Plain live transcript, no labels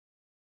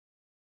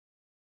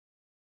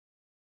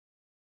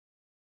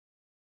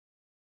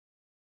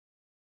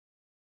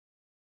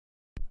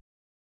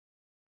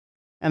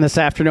And this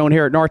afternoon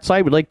here at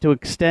Northside, we'd like to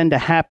extend a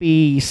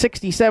happy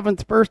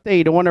 67th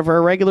birthday to one of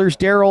our regulars,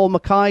 Daryl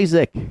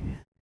McIsaac.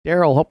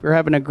 Daryl, hope you're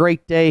having a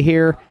great day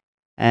here,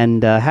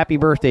 and happy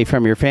birthday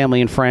from your family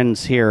and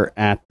friends here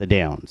at the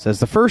Downs. As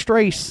the first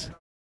race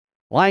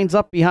lines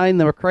up behind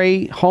the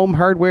McRae Home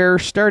Hardware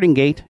starting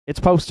gate,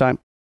 it's post time.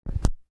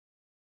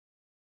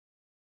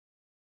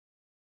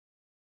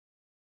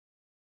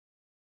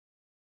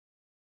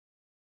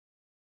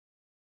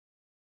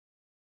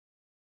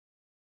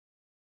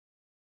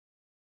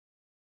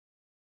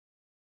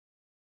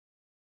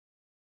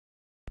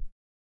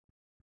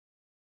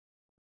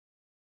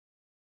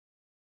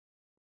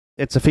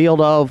 It's a field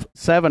of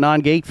 7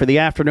 on gate for the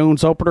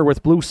afternoon's opener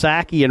with Blue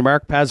Saki and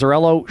Mark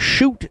Pazzarello.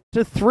 Shoot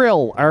to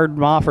Thrill, Arden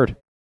Mofford.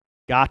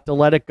 Got to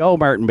Let It Go,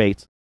 Martin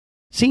Bates.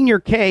 Senior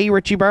K,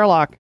 Richie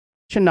Barlock.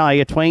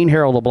 Shania Twain,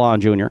 Harold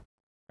LeBlanc Jr.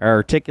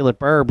 Articulate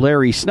Barb,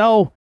 Larry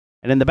Snow.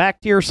 And in the back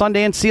tier,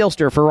 Sundance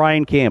Sealster for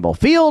Ryan Campbell.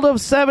 Field of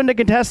 7 to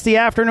contest the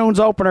afternoon's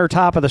opener,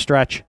 top of the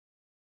stretch.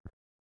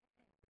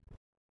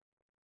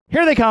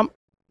 Here they come.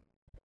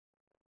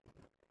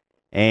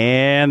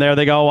 And there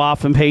they go,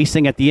 off and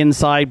pacing at the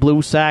inside.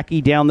 Blue Saki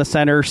down the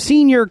center.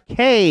 Senior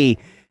K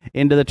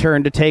into the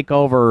turn to take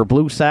over.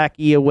 Blue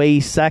Saki away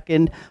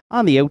second.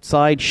 On the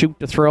outside, Shoot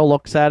to Thrill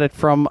looks at it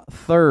from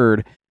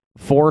third.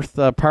 Fourth,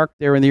 parked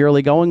there in the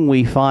early going.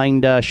 We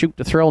find Shoot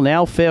to Thrill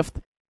now fifth.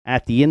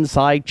 At the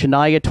inside,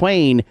 Shania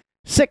Twain.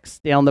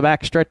 Sixth down the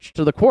back stretch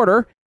to the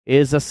quarter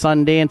is a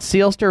Sundance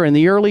Sealster. And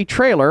the early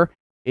trailer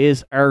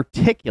is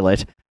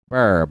Articulate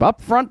Barb.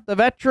 Up front, the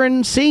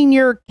veteran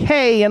Senior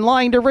K in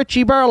line to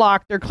Richie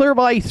Barlock. They're clear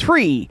by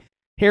 3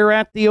 here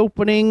at the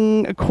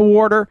opening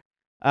quarter.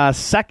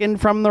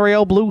 Second from the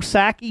rail, Blue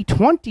Saki,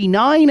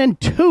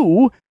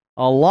 29-2.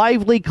 A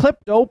lively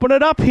clip to open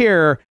it up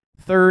here.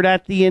 Third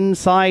at the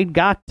inside,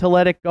 Got to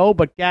Let It Go,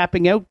 but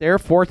gapping out there.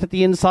 Fourth at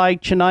the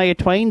inside, Shania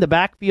Twain. The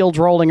backfield's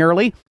rolling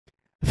early.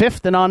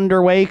 Fifth and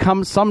underway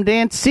comes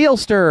Sundance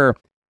Sealster.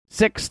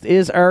 Sixth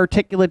is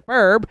Articulate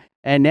Barb.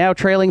 And now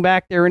trailing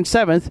back there in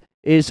seventh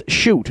is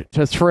Shoot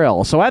to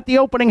Thrill. So at the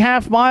opening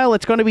half mile,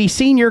 it's going to be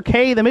Senior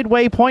K, the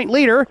midway point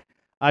leader.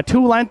 A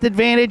 2-length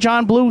advantage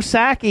on Blue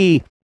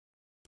Saki.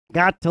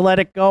 Got to Let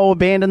It Go,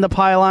 abandon the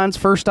pylons.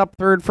 First up,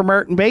 third for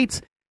Martin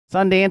Bates.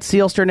 Sundance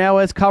Sealster now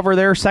has cover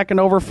there, second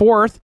over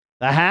fourth.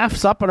 The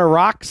half's up in a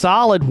rock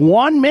solid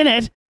 1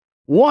 minute,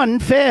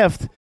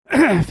 1/5.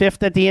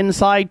 Fifth at the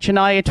inside,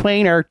 Shania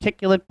Twain.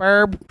 Articulate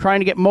Barb trying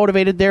to get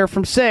motivated there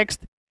from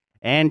sixth.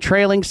 And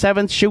trailing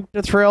seventh, Shoot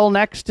to Thrill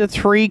next to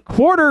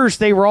 3/4.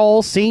 They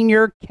roll.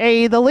 Senior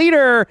K, the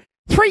leader.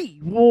 3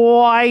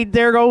 wide.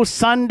 There goes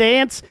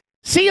Sundance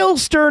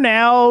Sealster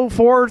now.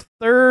 Fourth,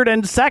 third,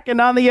 and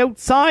second on the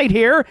outside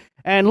here.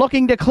 And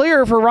looking to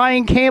clear for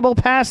Ryan Campbell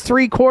past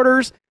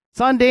 3/4.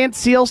 Sundance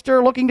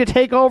Sealster looking to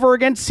take over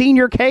against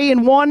Senior K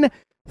in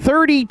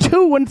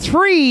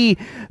 1:32-3.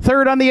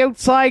 Third on the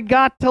outside,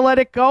 Got to Let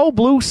It Go.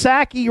 Blue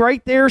Saki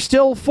right there,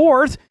 still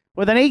fourth.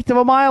 With an eighth of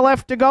a mile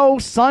left to go,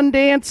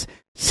 Sundance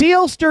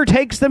Sealster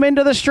takes them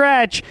into the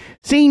stretch.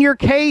 Senior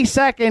K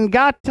second.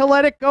 Got to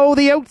Let It Go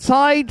the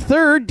outside.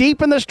 Third,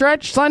 deep in the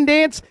stretch,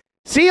 Sundance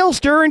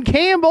Sealster and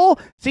Campbell.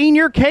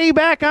 Senior K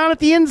back on at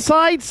the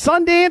inside.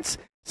 Sundance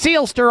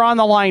Sealster on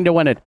the line to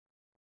win it.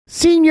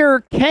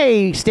 Senior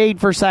K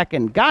stayed for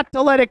second. Got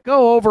to Let It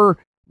Go over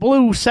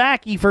Blue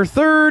Saki for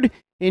third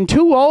in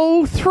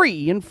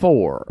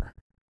 2:03-4.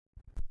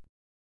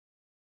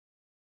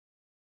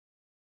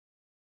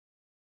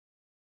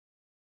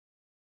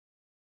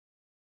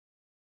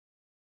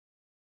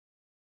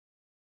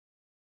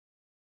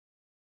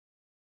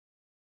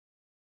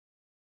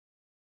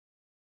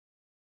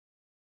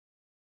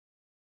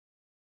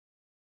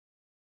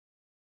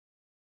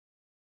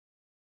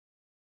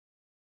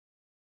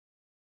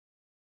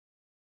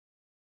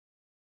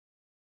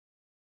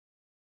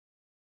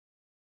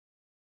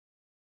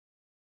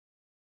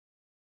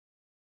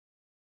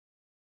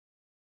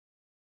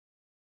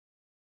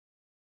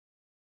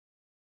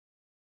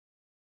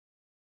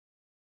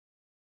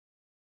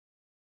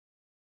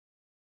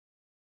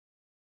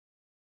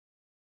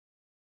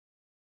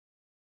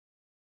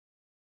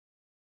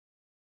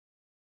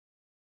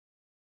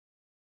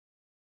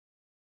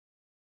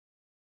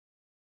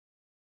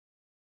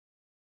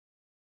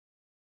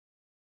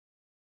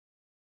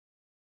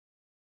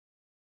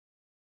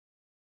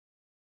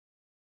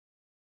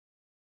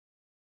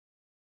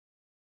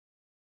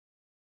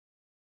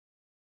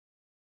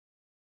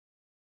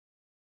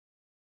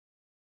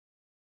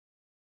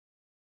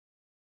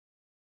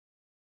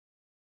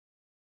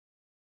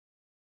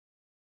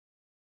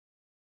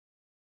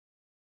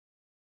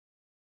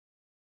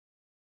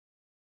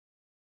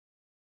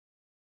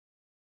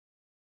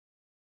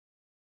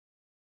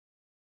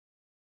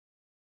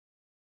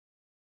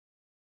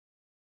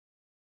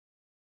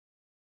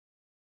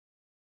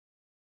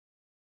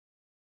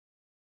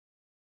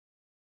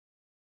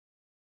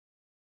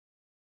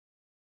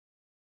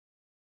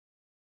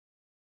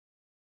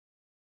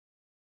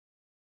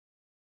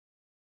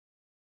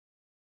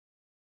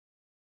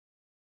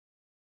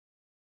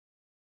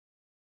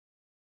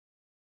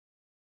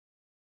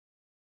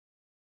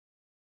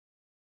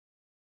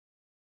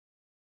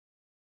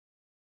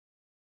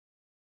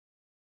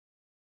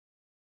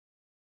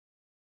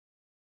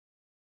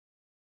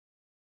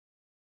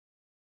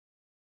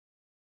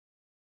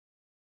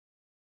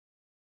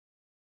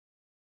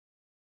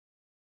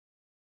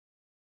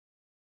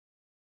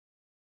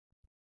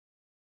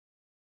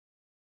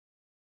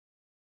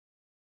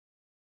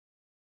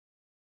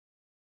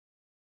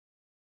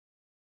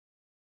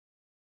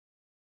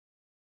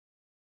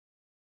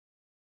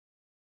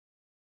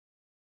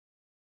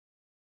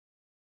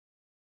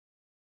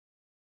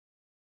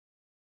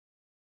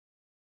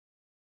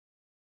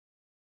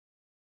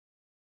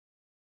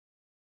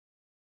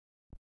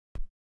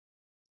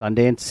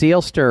 Sundance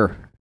Sealster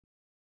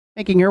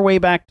making her way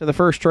back to the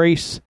first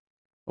race.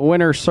 A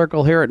winner's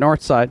circle here at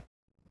Northside.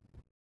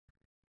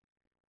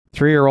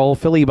 3-year-old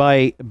filly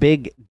by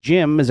Big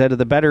Jim is out of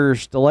the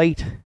Better's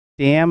Delight.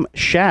 Damn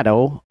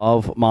Shadow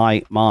of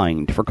My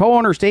Mind. For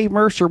co-owners Dave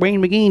Mercer,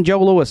 Wayne McGee,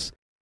 Joe Lewis.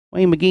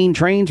 Wayne McGee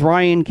trains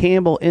Ryan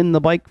Campbell in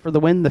the bike for the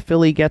win. The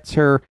filly gets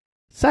her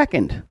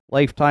second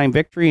lifetime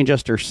victory in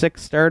just her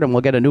sixth start, and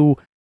we'll get a new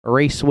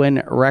race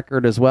win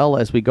record as well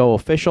as we go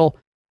official.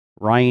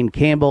 Ryan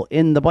Campbell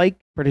in the bike,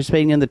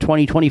 participating in the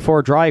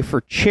 2024 Drive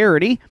for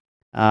Charity.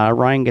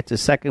 Ryan gets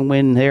his second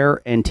win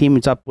there and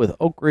teams up with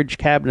Oak Ridge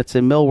Cabinets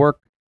and Millwork,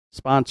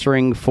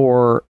 sponsoring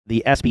for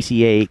the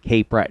SPCA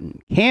Cape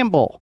Breton.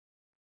 Campbell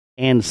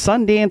and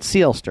Sundance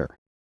Sealster,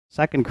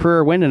 second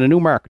career win and a new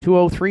mark,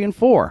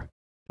 203-4.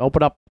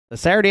 Open up the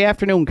Saturday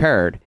afternoon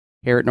card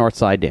here at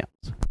Northside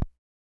Downs.